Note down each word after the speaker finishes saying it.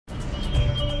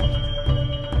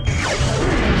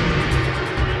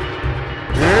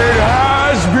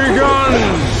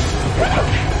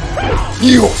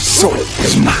Your soul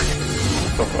is mine.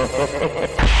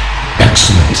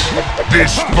 Excellent.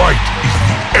 This fight is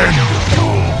the end of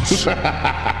yours.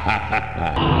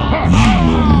 You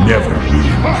will never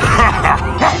win.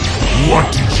 What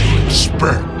did you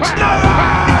expect?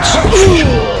 It's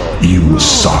official. You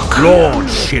suck. Lord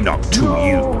Shinnok to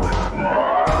you.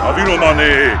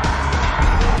 Aviromane,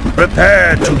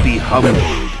 prepare to be humbled.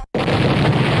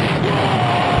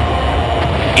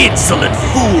 Insolent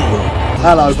fool!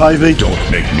 Hello, baby.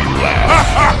 Don't make me laugh.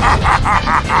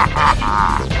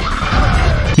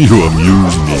 You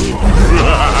amuse me.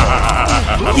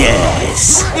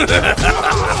 Yes!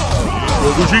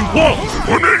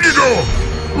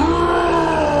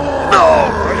 No!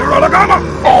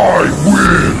 I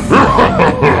win!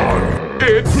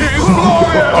 It is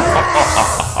glorious!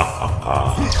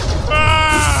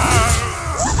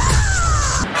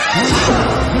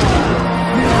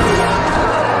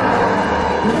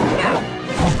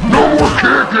 No more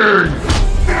kicking!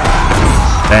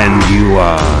 And you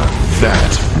are...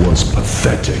 That was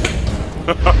pathetic.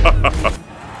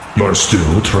 You're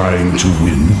still trying to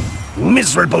win?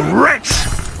 miserable wretch!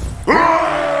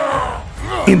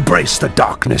 Embrace the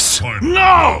darkness.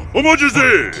 No!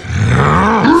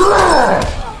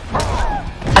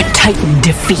 A Titan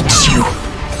defeats you.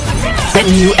 The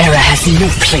new era has no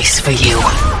place for you.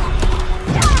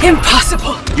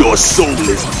 Impossible! Your soul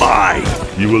is mine.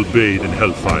 You will bathe in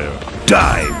hellfire.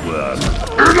 Die, worm.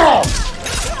 Enough!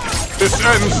 This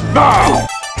ends now!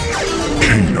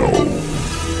 Kano,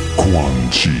 Quan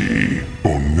Chi,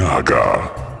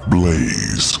 Onaga,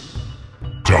 Blaze,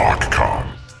 Darkkon,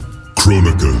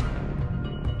 Chronicle,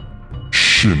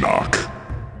 Shinnok,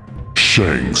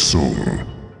 Shang Tsung,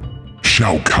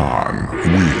 Shao Kahn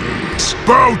wins.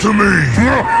 Bow to me!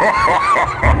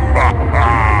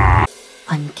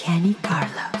 Uncanny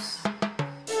Carlos.